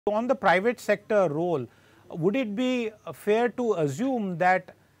On the private sector role, would it be fair to assume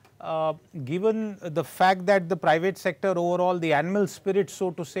that given the fact that the private sector overall, the animal spirits, so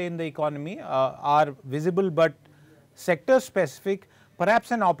to say, in the economy are visible but sector specific,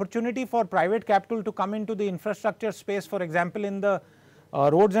 perhaps an opportunity for private capital to come into the infrastructure space, for example, in the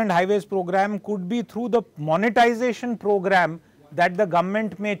roads and highways program, could be through the monetization program that the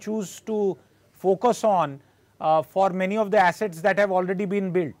government may choose to focus on for many of the assets that have already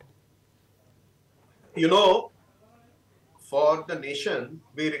been built? You know, for the nation,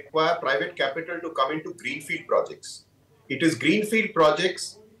 we require private capital to come into greenfield projects. It is greenfield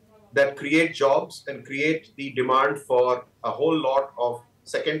projects that create jobs and create the demand for a whole lot of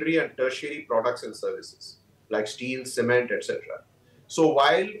secondary and tertiary products and services like steel, cement, etc. So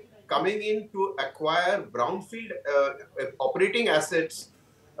while coming in to acquire brownfield operating assets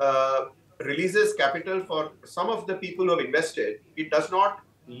releases capital for some of the people who have invested, it does not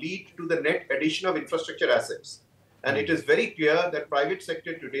lead to the net addition of infrastructure assets. And it is very clear that private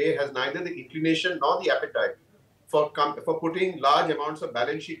sector today has neither the inclination nor the appetite for putting large amounts of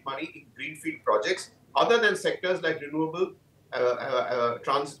balance sheet money in greenfield projects, other than sectors like renewable,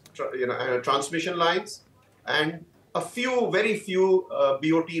 transmission lines, and a few, very few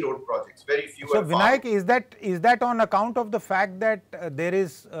BOT road projects, very few. So, Vinayak, is that on account of the fact that there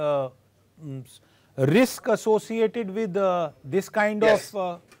is risk associated with this kind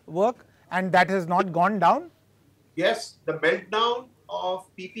of work, and that has not gone down? Yes, the meltdown of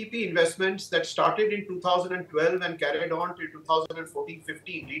PPP investments that started in 2012 and carried on till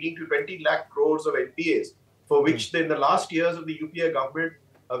 2014-15, leading to 20 lakh crores of NPAs, for which in the last years of the UPA government,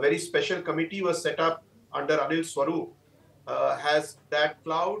 a very special committee was set up under Anil Swarup. Has that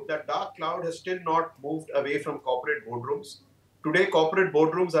dark cloud has still not moved away from corporate boardrooms. Today, corporate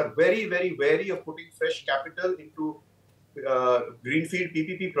boardrooms are very, very wary of putting fresh capital into greenfield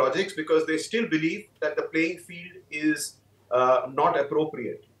PPP projects because they still believe that the playing field is not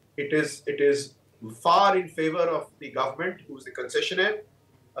appropriate. It is far in favor of the government, who is the concessionaire,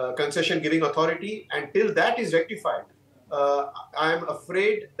 concession giving authority. Until that is rectified, I am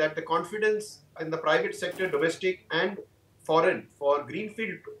afraid that the confidence in the private sector, domestic and foreign, for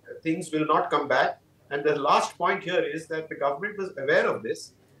greenfield things will not come back. And the last point here is that the government was aware of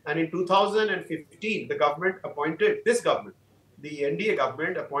this. And in 2015, the government appointed, the NDA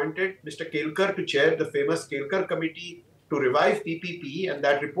government appointed Mr. Kelkar to chair the famous Kelkar committee to revive PPP. And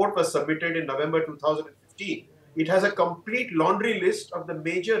that report was submitted in November 2015. It has a complete laundry list of the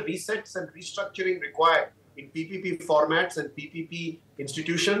major resets and restructuring required in PPP formats and PPP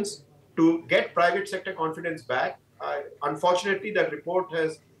institutions to get private sector confidence back. Unfortunately, that report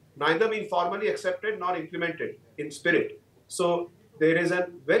has neither been formally accepted nor implemented in spirit. So there is a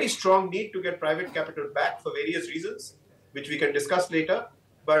very strong need to get private capital back for various reasons, which we can discuss later.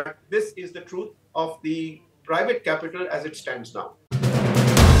 But this is the truth of the private capital as it stands now.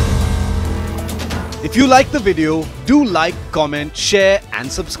 If you like the video, do like, comment, share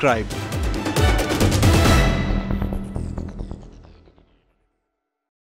and subscribe.